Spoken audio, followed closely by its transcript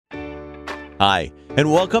Hi,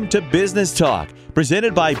 and welcome to Business Talk,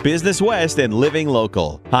 presented by Business West and Living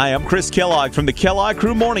Local. Hi, I'm Chris Kellogg from the Kellogg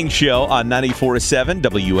Crew Morning Show on 94.7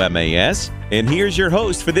 WMAS, and here's your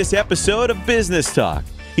host for this episode of Business Talk.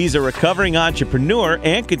 He's a recovering entrepreneur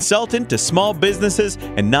and consultant to small businesses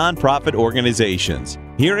and nonprofit organizations.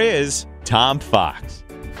 Here is Tom Fox.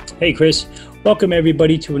 Hey, Chris. Welcome,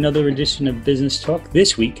 everybody, to another edition of Business Talk.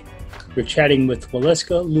 This week, we're chatting with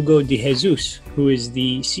Waleska Lugo de Jesus, who is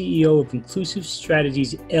the CEO of Inclusive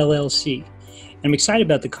Strategies, LLC. I'm excited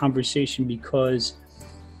about the conversation because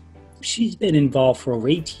she's been involved for over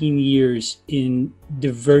 18 years in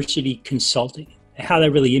diversity consulting, how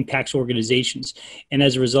that really impacts organizations. And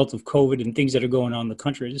as a result of COVID and things that are going on in the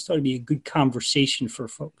country, I just thought it'd be a good conversation for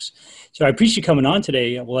folks. So I appreciate you coming on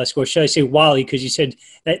today, Waleska, or should I say Wally, because you said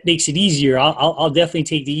that makes it easier. I'll definitely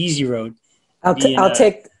take the easy road. I'll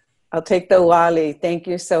take the Wally. Thank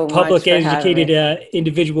you so much. Public educated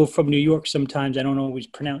individual from New York. Sometimes I don't always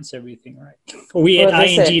pronounce everything right. Or we add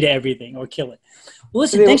ing to everything or kill it. Well,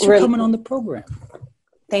 listen, thanks for coming on the program.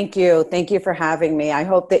 Thank you. Thank you for having me. I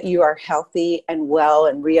hope that you are healthy and well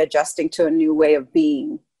and readjusting to a new way of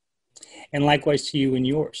being. And likewise to you and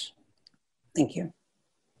yours. Thank you.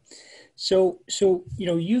 So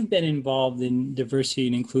you've been involved in diversity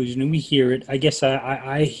and inclusion, and we hear it. I guess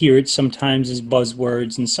I hear it sometimes as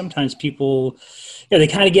buzzwords, and sometimes people, they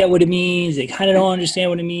kind of get what it means. They kind of don't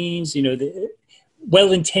understand what it means,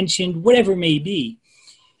 well-intentioned, whatever it may be.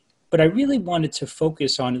 But I really wanted to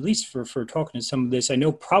focus on, at least for talking to some of this, I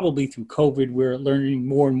know probably through COVID, we're learning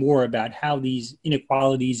more and more about how these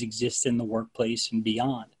inequalities exist in the workplace and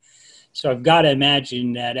beyond. So I've got to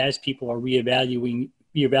imagine that as people are reevaluating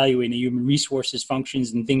the human resources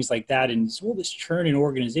functions and things like that, and all this churn in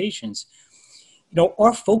organizations,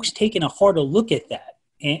 are folks taking a harder look at that?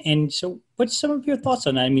 And so what's some of your thoughts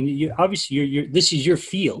on that? I mean, obviously this is your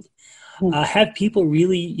field. Have people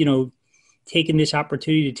really, taken this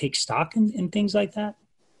opportunity to take stock in things like that?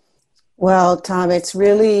 Well, Tom, it's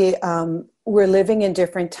really, we're living in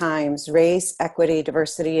different times: race, equity,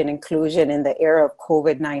 diversity, and inclusion in the era of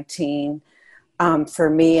COVID-19. For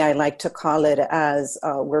me, I like to call it as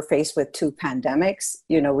we're faced with two pandemics.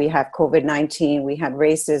 We have COVID-19, we had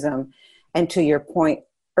racism. And to your point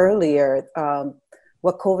earlier,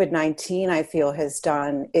 what COVID-19 I feel has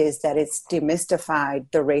done is that it's demystified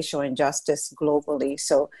the racial injustice globally.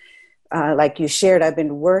 So like you shared, I've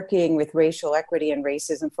been working with racial equity and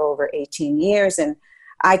racism for over 18 years. And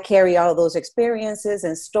I carry all those experiences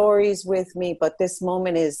and stories with me. But this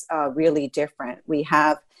moment is really different. We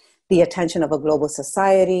have the attention of a global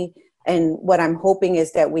society. And what I'm hoping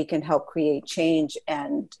is that we can help create change,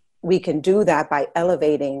 and we can do that by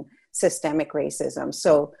elevating systemic racism.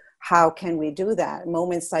 So how can we do that?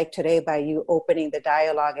 Moments like today, by you opening the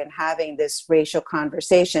dialogue and having this racial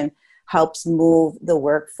conversation, helps move the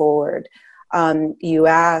work forward. You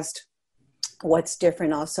asked what's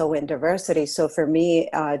different also in diversity. So for me,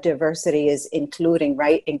 diversity is including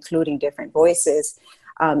different voices,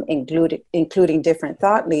 including different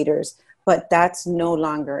thought leaders, but that's no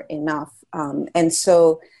longer enough. And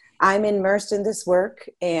so I'm immersed in this work,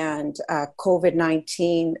 and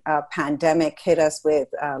COVID-19 pandemic hit us with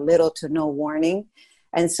little to no warning.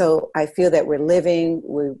 And so I feel that we're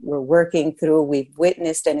working through, we've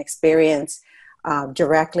witnessed and experienced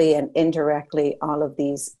directly and indirectly all of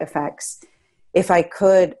these effects. If I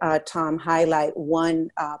could, Tom, highlight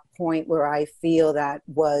one point where I feel that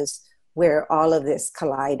was where all of this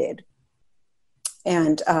collided.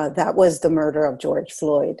 And that was the murder of George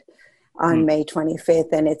Floyd on May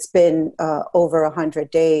 25th. And it's been over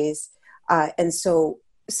 100 days. And so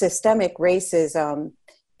systemic racism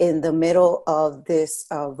in the middle of this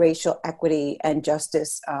racial equity and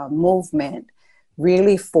justice movement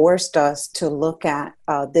really forced us to look at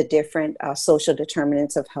the different social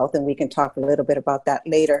determinants of health. And we can talk a little bit about that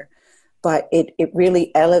later. But it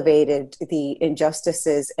really elevated the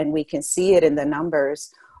injustices, and we can see it in the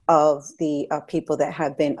numbers of the people that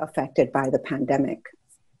have been affected by the pandemic.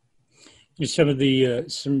 Some of the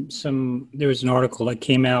there was an article that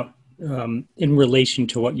came out in relation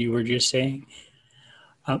to what you were just saying.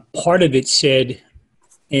 Part of it said,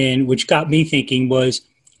 and which got me thinking, was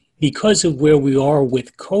because of where we are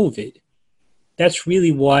with COVID, that's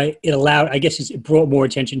really why it allowed, I guess it brought more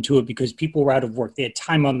attention to it, because people were out of work. They had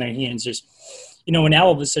time on their hands. And now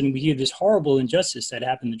all of a sudden we hear this horrible injustice that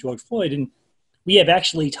happened to George Floyd, and we have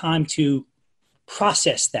actually time to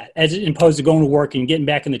process that as opposed to going to work and getting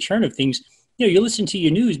back in the churn of things. You listen to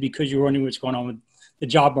your news because you're wondering what's going on with the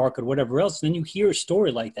job market or whatever else. And then you hear a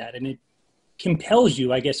story like that, and it compels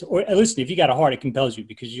you, I guess, or listen, if you got a heart, it compels you,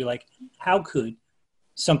 because you're like, how could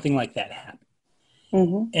something like that happen?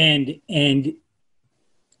 And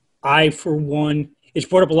I, for one, it's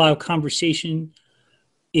brought up a lot of conversation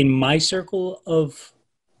in my circle of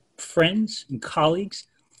friends and colleagues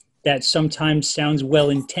that sometimes sounds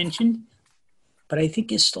well-intentioned, but I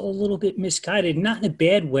think is still a little bit misguided, not in a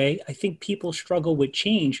bad way. I think people struggle with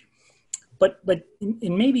change, but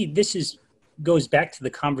and maybe this goes back to the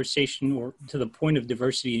conversation or to the point of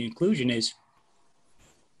diversity and inclusion is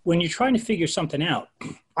when you're trying to figure something out.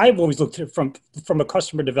 I've always looked at it from a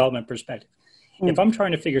customer development perspective. If I'm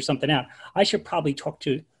trying to figure something out, I should probably talk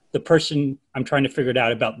to the person I'm trying to figure it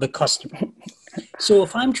out about, the customer. So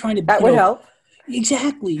if I'm trying to, that would help.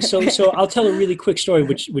 Exactly. So I'll tell a really quick story,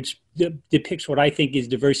 which depicts what I think is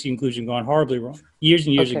diversity inclusion gone horribly wrong. Years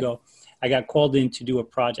and years ago, I got called in to do a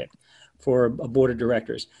project for a board of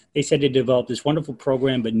directors. They said they developed this wonderful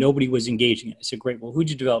program, but nobody was engaging it. I said, great. Well, who'd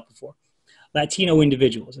you develop it for? Latino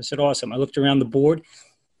individuals. I said, awesome. I looked around the board.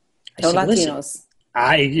 I said, Latinos.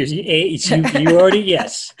 You already,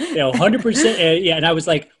 yes. 100%. Yeah. And I was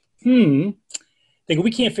like,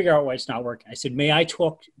 we can't figure out why it's not working. I said, may I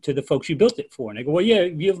talk to the folks you built it for? And they go, well, yeah,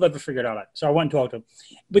 you'll never figure it out. So I went and talked to them.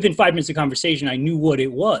 Within 5 minutes of conversation, I knew what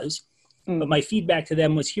it was. But my feedback to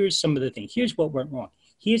them was, here's some of the things. Here's what went wrong.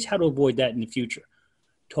 Here's how to avoid that in the future.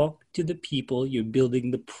 Talk to the people you're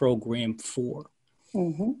building the program for.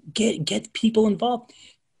 Get people involved.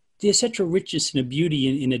 There's such a richness and a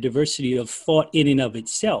beauty in a diversity of thought in and of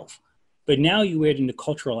itself. But now you add in the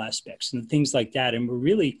cultural aspects and things like that. And we're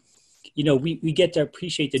really, we get to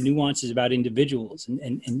appreciate the nuances about individuals.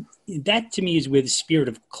 And that to me is where the spirit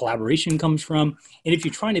of collaboration comes from. And if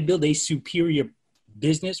you're trying to build a superior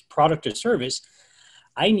business, product, or service,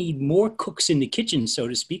 I need more cooks in the kitchen, so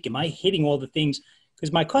to speak. Am I hitting all the things?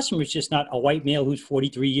 Because my customer is just not a white male who's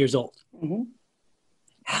 43 years old.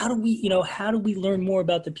 How do we learn more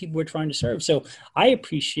about the people we're trying to serve? So I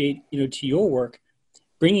appreciate, to your work,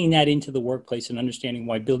 bringing that into the workplace and understanding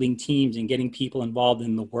why building teams and getting people involved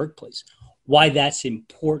in the workplace, why that's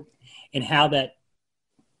important, and how that,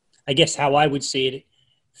 I guess how I would say it,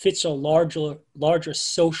 fits a larger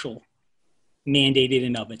social mandate in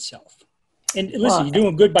and of itself. And listen, you're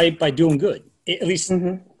doing good by doing good, at least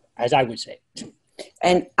as I would say.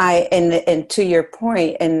 And to your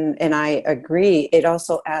point, and I agree, it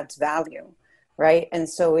also adds value, right? And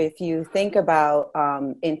so if you think about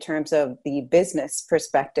in terms of the business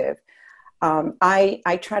perspective,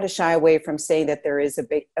 I try to shy away from saying that there is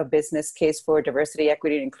a business case for diversity,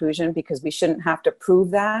 equity, and inclusion, because we shouldn't have to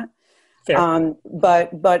prove that.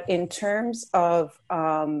 But in terms of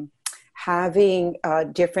having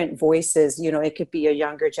different voices, it could be a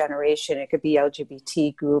younger generation, it could be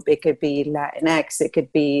LGBT group, it could be Latinx, it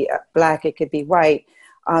could be Black, it could be white.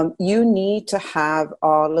 You need to have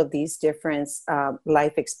all of these different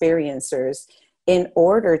life experiencers in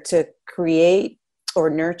order to create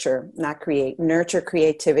or nurture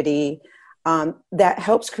creativity that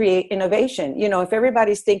helps create innovation. If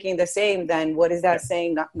everybody's thinking the same, then what is that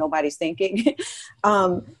saying? Nobody's thinking.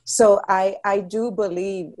 So I do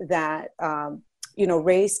believe that,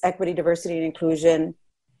 race, equity, diversity, and inclusion.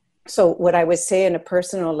 So what I would say in a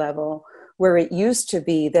personal level, where it used to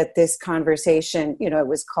be that this conversation, it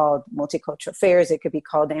was called multicultural affairs, it could be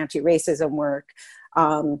called anti-racism work,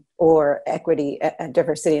 or equity,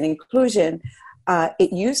 diversity, and inclusion.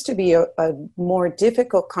 It used to be a more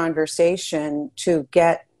difficult conversation to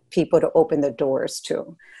get people to open the doors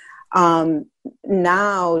to.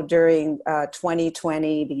 Now, during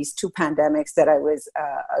 2020, these two pandemics that I was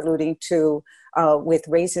alluding to with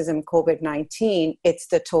racism, COVID-19, it's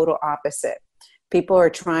the total opposite. People are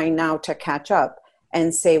trying now to catch up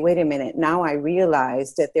and say, wait a minute, now I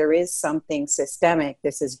realize that there is something systemic.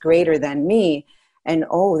 This is greater than me. And,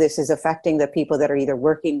 this is affecting the people that are either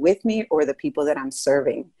working with me or the people that I'm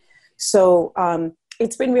serving. So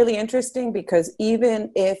it's been really interesting, because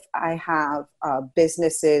even if I have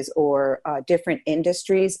businesses or different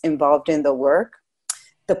industries involved in the work,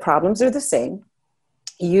 the problems are the same.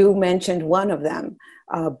 You mentioned one of them,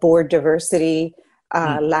 board diversity,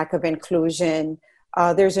 lack of inclusion.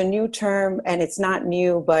 There's a new term, and it's not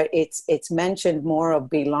new, but it's mentioned more, of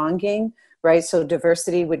belonging. Right. So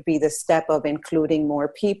diversity would be the step of including more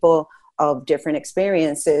people of different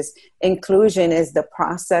experiences. Inclusion is the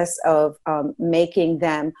process of making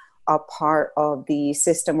them a part of the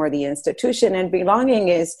system or the institution. And belonging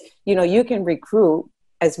is, you can recruit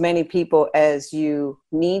as many people as you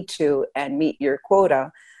need to and meet your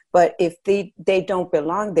quota. But if they don't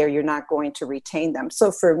belong there, you're not going to retain them.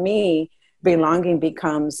 So for me, belonging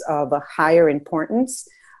becomes of a higher importance.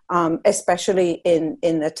 Especially in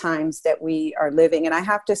the times that we are living. And I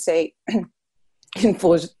have to say, in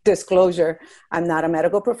full disclosure, I'm not a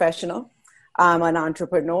medical professional. I'm an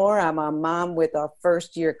entrepreneur. I'm a mom with a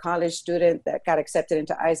first-year college student that got accepted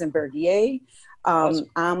into Eisenberg Yale. Awesome.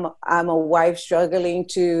 I'm a wife struggling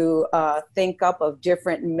to think up of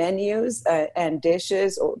different menus and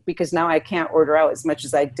dishes, because now I can't order out as much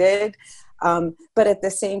as I did. But at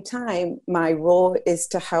the same time, my role is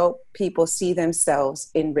to help people see themselves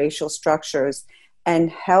in racial structures and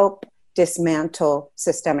help dismantle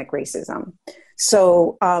systemic racism.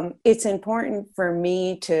 So it's important for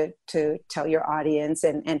me to tell your audience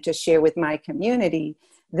and to share with my community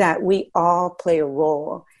that we all play a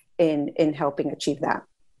role in helping achieve that.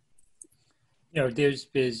 You know, there's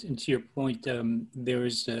and to your point, there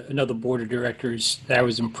was another board of directors that I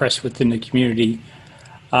was impressed with in the community.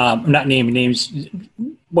 I'm not naming names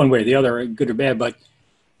one way or the other, good or bad, but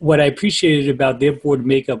what I appreciated about their board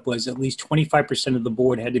makeup was at least 25% of the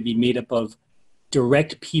board had to be made up of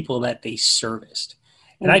direct people that they serviced.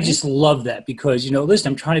 And I just love that because, you know,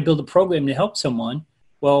 listen, I'm trying to build a program to help someone.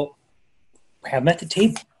 Well, have them at the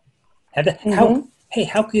table. Have that. How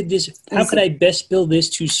could I best build this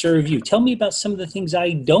to serve you? Tell me about some of the things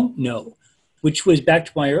I don't know, which was back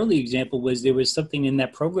to my early example, was there was something in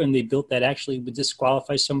that program they built that actually would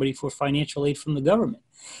disqualify somebody for financial aid from the government.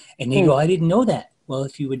 And they go, I didn't know that. Well,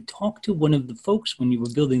 if you would talk to one of the folks when you were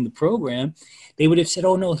building the program, they would have said,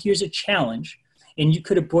 oh, no, here's a challenge. And you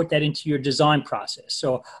could have brought that into your design process.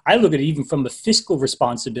 So I look at it even from a fiscal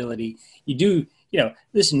responsibility. You do, you know,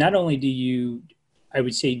 listen, not only do you, I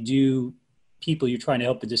would say, do people you're trying to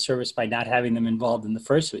help a disservice by not having them involved in the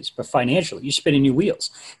first place, but financially, you're spinning your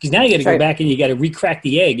wheels. Because now you got to go back and you got to recrack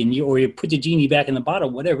the egg and you put the genie back in the bottle,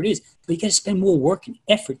 whatever it is. But you got to spend more work and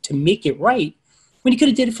effort to make it right when you could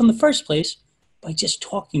have did it from the first place by just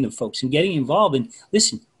talking to folks and getting involved. And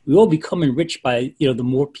listen, we all become enriched by, you know, the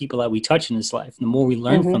more people that we touch in this life and the more we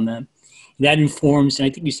learn from them. And that informs, and I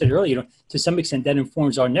think you said earlier, you know, to some extent that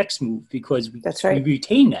informs our next move because we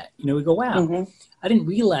retain that. You know, we go, wow, I didn't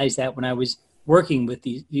realize that when I was working with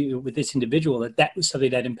with this individual, that was something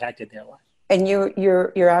that impacted their life. And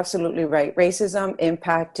you're absolutely right. Racism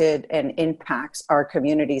impacted and impacts our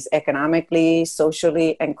communities economically,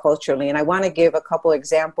 socially, and culturally. And I want to give a couple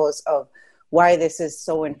examples of why this is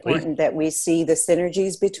so important that we see the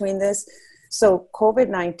synergies between this. So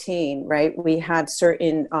COVID-19, right, we had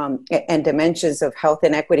certain and dimensions of health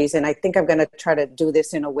inequities. And I think I'm going to try to do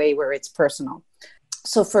this in a way where it's personal.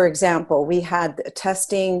 So for example, we had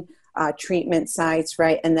testing treatment sites,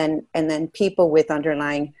 right? And then people with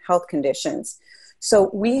underlying health conditions. So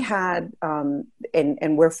we had,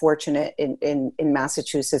 and we're fortunate in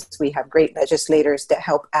Massachusetts, we have great legislators that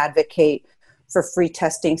help advocate for free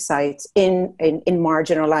testing sites in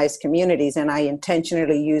marginalized communities. And I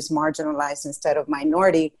intentionally use marginalized instead of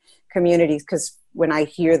minority communities, because when I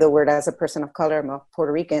hear the word, as a person of color, I'm a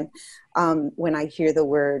Puerto Rican, when I hear the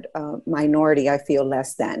word minority, I feel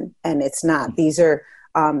less than, and it's not. These are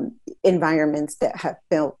environments that have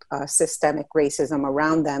built systemic racism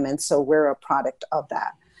around them. And so we're a product of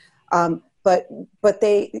that. The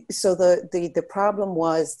problem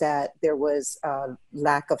was that there was a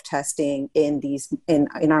lack of testing in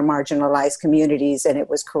our marginalized communities, and it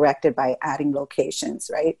was corrected by adding locations,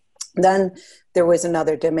 right? Then there was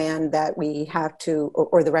another demand that we have to,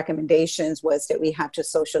 or the recommendations was that we have to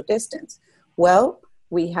social distance. Well,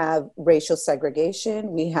 we have racial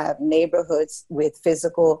segregation. We have neighborhoods with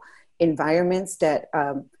physical environments that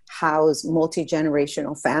house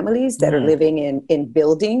multi-generational families that are living in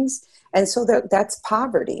buildings. And so that's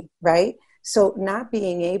poverty, right? So not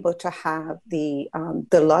being able to have the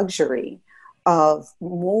luxury of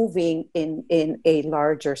moving in a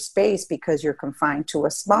larger space because you're confined to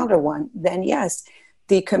a smaller one, then yes,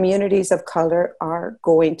 the communities of color are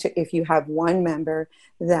going to, if you have one member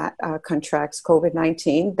that contracts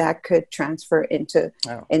COVID-19, that could transfer into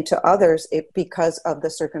others because of the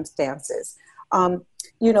circumstances.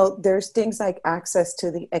 There's things like access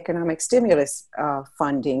to the economic stimulus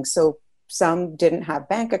funding. So some didn't have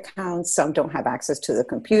bank accounts, some don't have access to the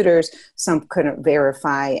computers, some couldn't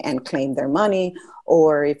verify and claim their money,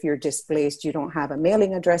 or if you're displaced, you don't have a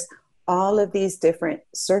mailing address. All of these different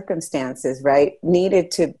circumstances, right,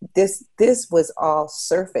 this was all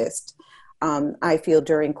surfaced, I feel,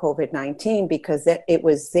 during COVID-19, because it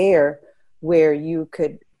was there where you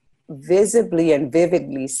could visibly and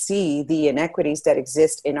vividly see the inequities that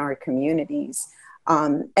exist in our communities.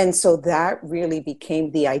 And so that really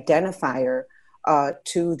became the identifier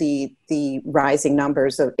to the rising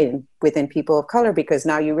numbers within people of color, because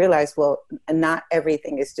now you realize, well, not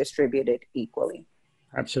everything is distributed equally.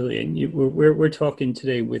 Absolutely. And we're talking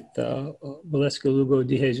today with Valeska Lugo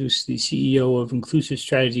de Jesus, the CEO of Inclusive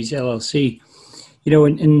Strategies, LLC.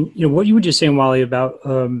 And what you were just saying, Wally, about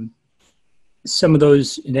some of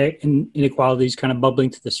those inequalities kind of bubbling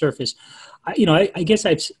to the surface. I guess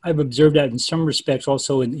I've observed that in some respects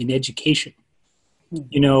also in education.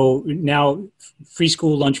 Now free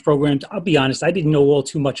school lunch programs, I'll be honest, I didn't know all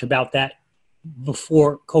too much about that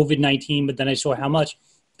before COVID-19, but then I saw how much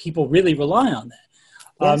people really rely on that.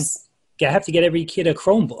 Yes. You have to get every kid a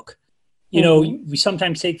Chromebook. We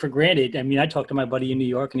sometimes take for granted. I mean, I talked to my buddy in New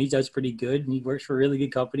York and he does pretty good and he works for a really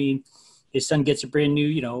good company. His son gets a brand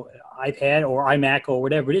new, iPad or iMac or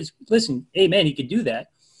whatever it is. Listen, hey man, he could do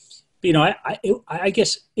that. But, I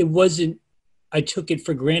guess it wasn't, I took it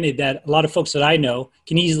for granted that a lot of folks that I know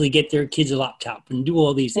can easily get their kids a laptop and do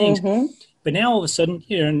all these things. But now all of a sudden,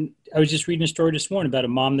 I was just reading a story this morning about a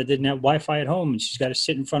mom that didn't have Wi-Fi at home and she's got to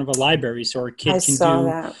sit in front of a library so her kid can do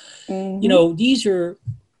that.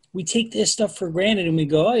 We take this stuff for granted and we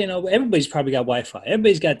go, everybody's probably got Wi-Fi.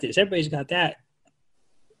 Everybody's got this. Everybody's got that.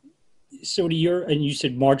 So and you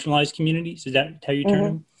said marginalized communities. Is that how you term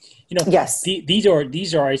them? Yes. These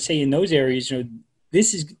are, I say in those areas,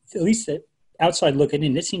 this is at least the outside looking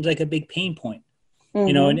in. This seems like a big pain point,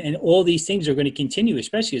 and all these things are going to continue,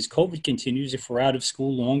 especially as COVID continues, if we're out of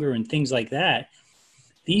school longer and things like that.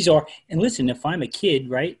 And listen, if I'm a kid,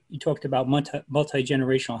 right, you talked about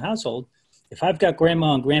multi-generational household. If I've got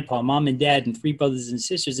grandma and grandpa, mom and dad, and 3 brothers and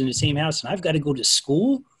sisters in the same house, and I've got to go to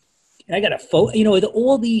school, and I got to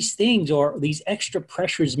all these things or these extra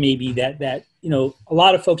pressures maybe that a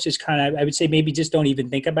lot of folks just kind of, I would say maybe just don't even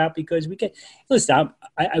think about because listen,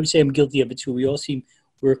 I would say I'm guilty of it too.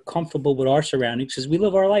 We're comfortable with our surroundings because we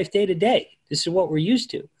live our life day to day. This is what we're used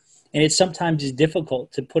to. And it sometimes is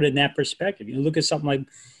difficult to put in that perspective. Look at something like,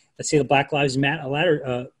 let's say the Black Lives Matter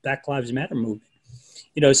movement.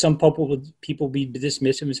 Some people would be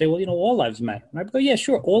dismissive and say, well, all lives matter. And I go, yeah,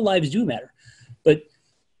 sure, all lives do matter. But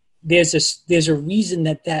there's a reason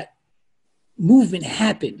that movement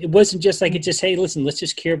happened. It wasn't just like hey, listen, let's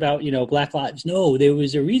just care about, Black lives. No, there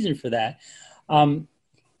was a reason for that.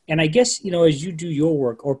 And I guess, as you do your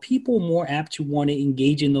work, are people more apt to want to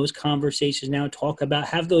engage in those conversations now,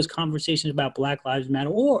 have those conversations about Black Lives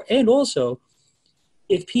Matter, and also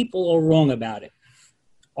if people are wrong about it,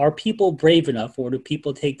 are people brave enough or do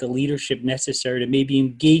people take the leadership necessary to maybe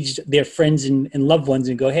engage their friends and loved ones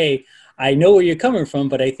and go, hey, I know where you're coming from,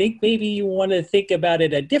 but I think maybe you want to think about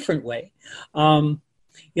it a different way.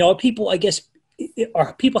 People, I guess,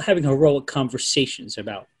 are people having heroic conversations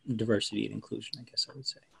about diversity and inclusion, I guess I would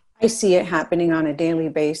say. I see it happening on a daily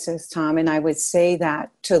basis, Tom, and I would say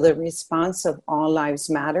that to the response of All Lives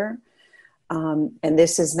Matter, and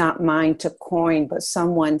this is not mine to coin, but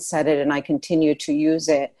someone said it and I continue to use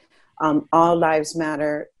it. All lives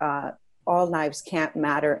matter. All lives can't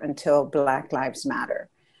matter until Black Lives Matter.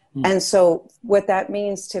 And so what that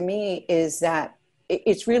means to me is that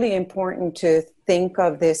it's really important to think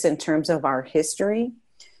of this in terms of our history.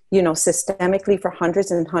 Systemically for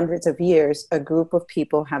hundreds and hundreds of years, a group of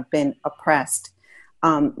people have been oppressed,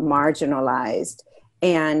 marginalized.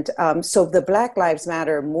 And so the Black Lives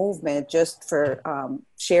Matter movement, just for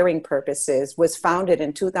sharing purposes, was founded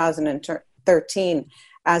in 2013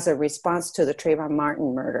 as a response to the Trayvon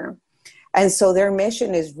Martin murder. And so their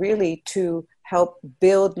mission is really to help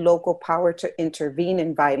build local power to intervene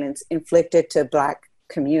in violence inflicted to Black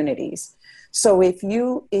communities. So if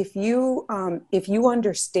you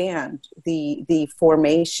understand the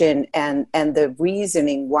formation and the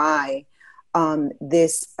reasoning why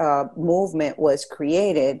this movement was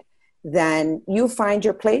created, then you find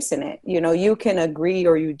your place in it. You can agree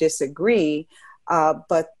or you disagree,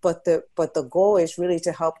 but the goal is really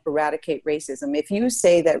to help eradicate racism. If you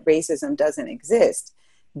say that racism doesn't exist,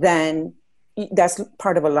 then that's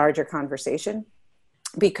part of a larger conversation.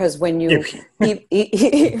 Because when you,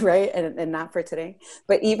 right, and not for today,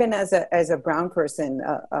 but even as a brown person,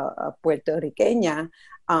 a Puerto Riqueña,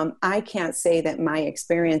 I can't say that my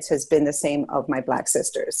experience has been the same of my Black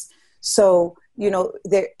sisters. So,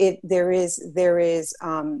 there's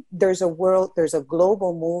a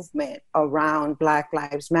global movement around Black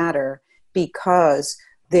Lives Matter because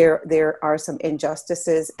there are some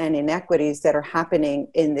injustices and inequities that are happening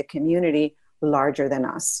in the community larger than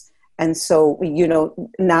us. And so,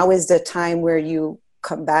 now is the time where you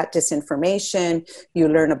combat disinformation, you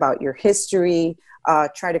learn about your history,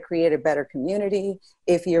 try to create a better community.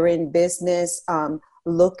 If you're in business,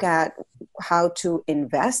 look at how to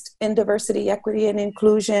invest in diversity, equity, and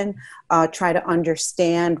inclusion. Try to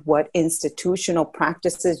understand what institutional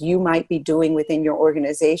practices you might be doing within your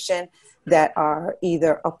organization that are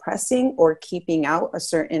either oppressing or keeping out a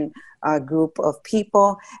certain group of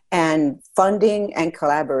people, and funding and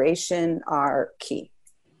collaboration are key.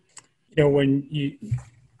 When you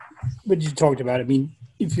talked about, I mean,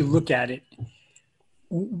 if you look at it,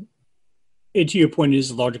 and to your point, it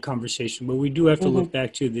is a larger conversation, but we do have to look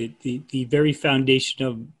back to the very foundation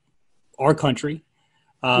of our country.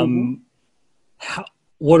 What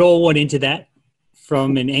all went into that,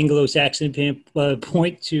 from an Anglo-Saxon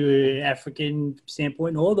point to an African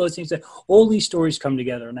standpoint, and all those things, that all these stories come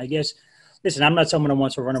together. And I guess, listen, I'm not someone who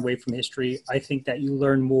wants to run away from history. I think that you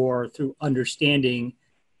learn more through understanding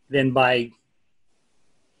than by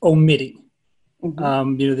omitting.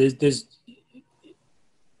 There's,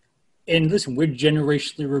 and listen, we're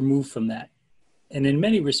generationally removed from that. And in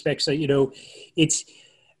many respects, it's,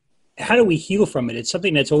 how do we heal from it? It's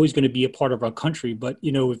something that's always going to be a part of our country. But,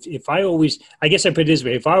 if I guess I put it this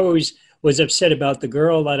way, if I always was upset about the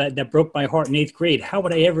girl that broke my heart in 8th grade, how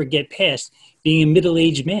would I ever get past being a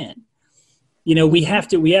middle-aged man? We have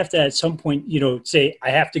to at some point, say, I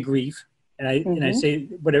have to grieve. And I say,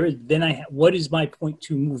 whatever, then what is my point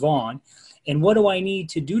to move on? And what do I need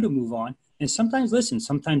to do to move on? And sometimes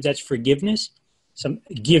that's forgiveness, some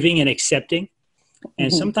giving and accepting.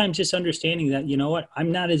 And sometimes just understanding that,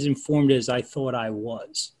 I'm not as informed as I thought I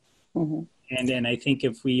was. And I think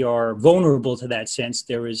if we are vulnerable to that sense,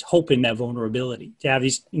 there is hope in that vulnerability to have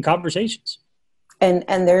these conversations. And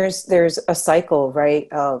there's a cycle, right,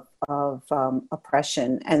 of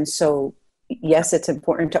oppression. And so, yes, it's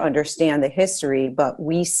important to understand the history, but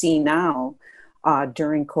we see now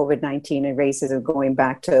during COVID-19 and racism, going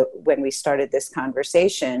back to when we started this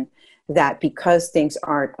conversation, that because things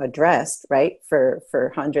aren't addressed, right,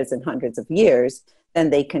 for hundreds and hundreds of years, then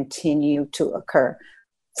they continue to occur.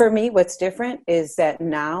 For me, what's different is that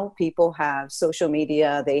now people have social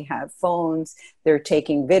media, they have phones, they're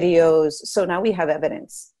taking videos. So now we have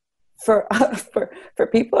evidence. For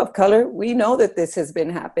people of color, we know that this has been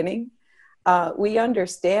happening. We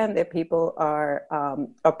understand that people are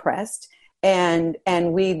oppressed, and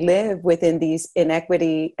we live within these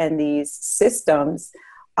inequity and these systems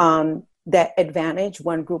that advantage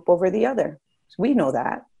one group over the other. We know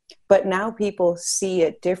that, but now people see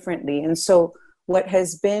it differently. And so what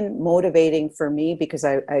has been motivating for me, because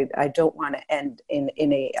I don't want to end in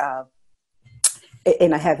a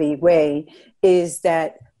heavy way, is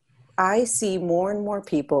that I see more and more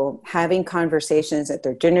people having conversations at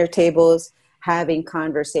their dinner tables, having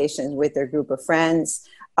conversations with their group of friends.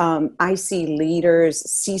 I see leaders,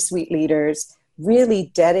 C-suite leaders, really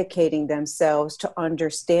dedicating themselves to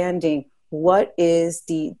understanding what is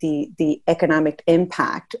the economic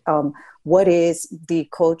impact, what is the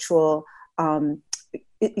cultural norm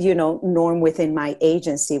within my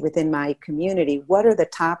agency, within my community. What are the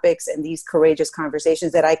topics and these courageous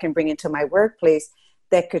conversations that I can bring into my workplace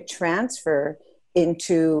that could transfer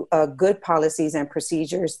into good policies and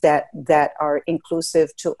procedures that are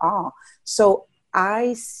inclusive to all? So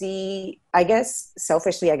I see, I guess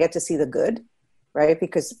selfishly, I get to see the good, right?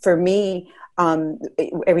 Because for me,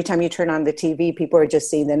 every time you turn on the TV, people are just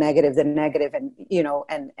seeing the negative, and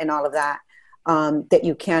and all of that that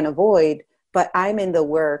you can't avoid. But I'm in the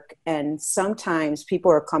work, and sometimes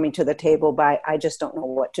people are coming to the table by, I just don't know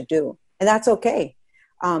what to do. And that's okay.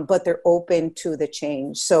 But they're open to the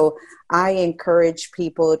change. So I encourage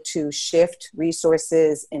people to shift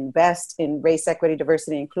resources, invest in race, equity,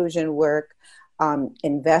 diversity, inclusion work,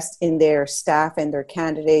 invest in their staff and their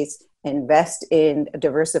candidates, invest in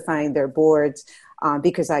diversifying their boards,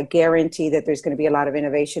 because I guarantee that there's going to be a lot of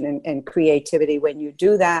innovation and creativity when you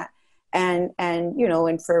do that. And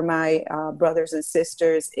for my brothers and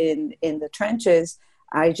sisters in the trenches,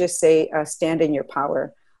 I just say, stand in your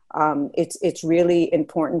power. It's really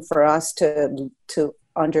important for us to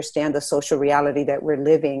understand the social reality that we're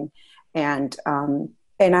living, and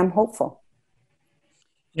I'm hopeful.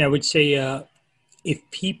 Yeah, I would say if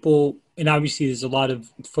people, and obviously there's a lot of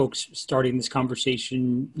folks starting this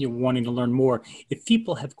conversation, wanting to learn more. If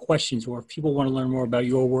people have questions, or if people want to learn more about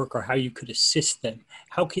your work or how you could assist them,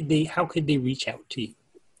 how could they reach out to you?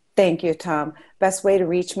 Thank you, Tom. Best way to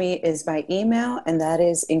reach me is by email, and that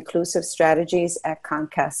is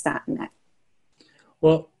inclusivestrategies@comcast.net.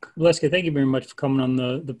 Well, Waleska, thank you very much for coming on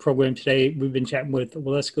the program today. We've been chatting with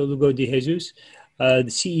Waleska Lugo de Jesus,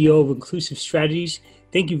 the CEO of Inclusive Strategies.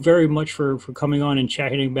 Thank you very much for coming on and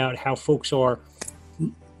chatting about how folks are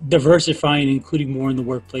diversifying, including more in the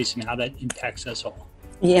workplace, and how that impacts us all.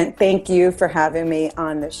 Yeah, thank you for having me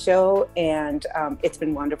on the show, and it's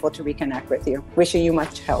been wonderful to reconnect with you. Wishing you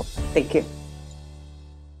much health. Thank you.